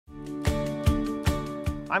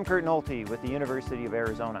I'm Kurt Nolte with the University of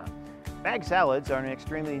Arizona. Bag salads are an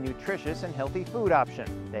extremely nutritious and healthy food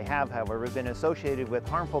option. They have, however, been associated with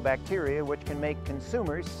harmful bacteria which can make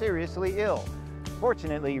consumers seriously ill.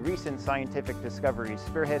 Fortunately, recent scientific discoveries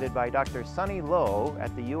spearheaded by Dr. Sunny Luo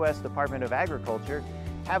at the U.S. Department of Agriculture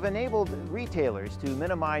have enabled retailers to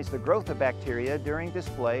minimize the growth of bacteria during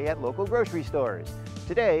display at local grocery stores.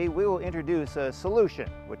 Today, we will introduce a solution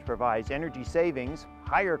which provides energy savings,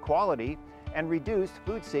 higher quality, and reduced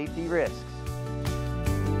food safety risks.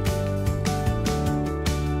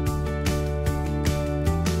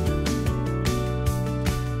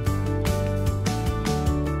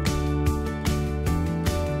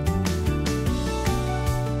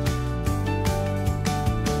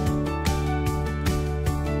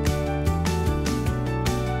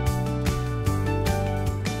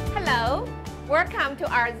 Hello, welcome to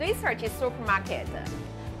our research supermarket.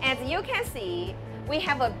 As you can see, we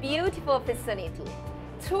have a beautiful facility,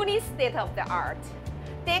 truly state-of-the-art,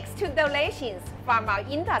 thanks to donations from our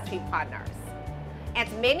industry partners. As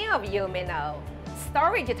many of you may know,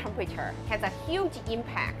 storage temperature has a huge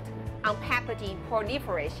impact on pathogen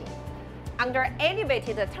proliferation. Under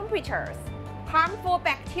elevated temperatures, harmful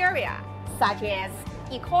bacteria such as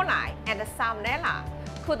E. coli and Salmonella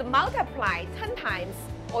could multiply 10 times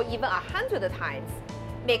or even 100 times,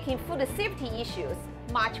 making food safety issues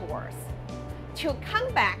much worse. To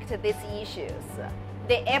combat these issues,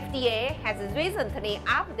 the FDA has recently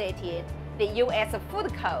updated the U.S.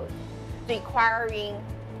 Food Code, requiring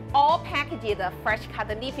all packaged fresh-cut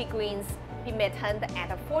leafy greens be maintained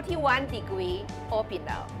at 41 degrees or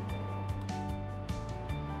below.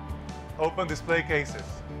 Open display cases.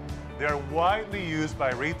 They are widely used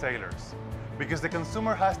by retailers because the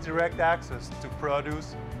consumer has direct access to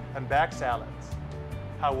produce and bag salads.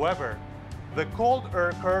 However, the cold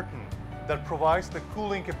air curtain that provides the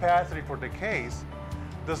cooling capacity for the case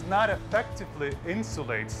does not effectively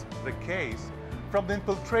insulate the case from the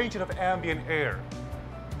infiltration of ambient air,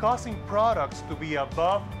 causing products to be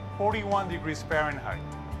above 41 degrees Fahrenheit.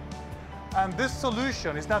 And this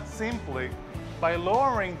solution is not simply by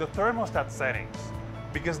lowering the thermostat settings,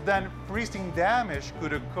 because then freezing damage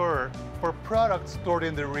could occur for products stored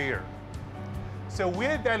in the rear. So we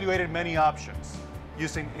evaluated many options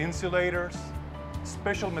using insulators,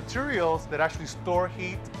 special materials that actually store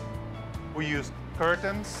heat. We used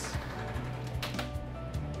curtains.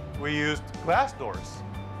 We used glass doors.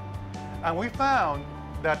 And we found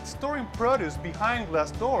that storing produce behind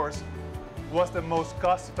glass doors was the most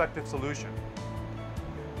cost-effective solution.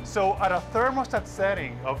 So at a thermostat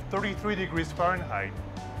setting of 33 degrees Fahrenheit,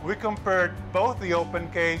 we compared both the open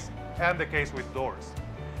case and the case with doors.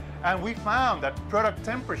 And we found that product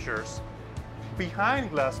temperatures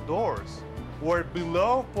behind glass doors were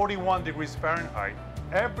below 41 degrees Fahrenheit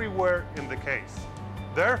everywhere in the case.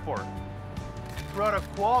 Therefore, product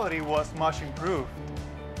quality was much improved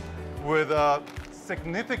with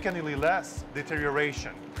significantly less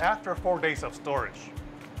deterioration after 4 days of storage.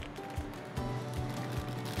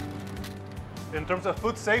 In terms of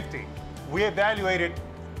food safety, we evaluated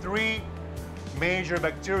 3 major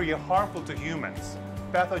bacteria harmful to humans: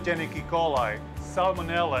 pathogenic E. coli,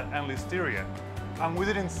 Salmonella, and Listeria. And we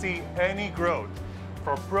didn't see any growth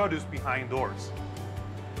for produce behind doors.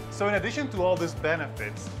 So in addition to all these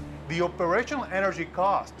benefits, the operational energy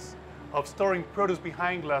costs of storing produce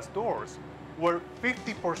behind glass doors were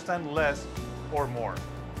 50% less or more.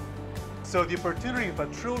 So the opportunity of a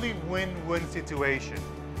truly win-win situation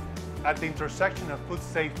at the intersection of food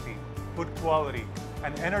safety, food quality,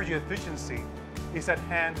 and energy efficiency is at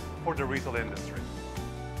hand for the retail industry.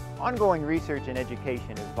 Ongoing research and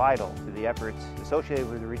education is vital to the efforts associated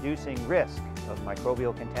with reducing risk of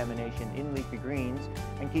microbial contamination in leafy greens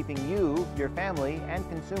and keeping you, your family, and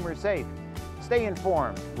consumers safe. Stay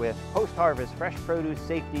informed with post-harvest fresh produce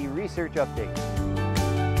safety research updates.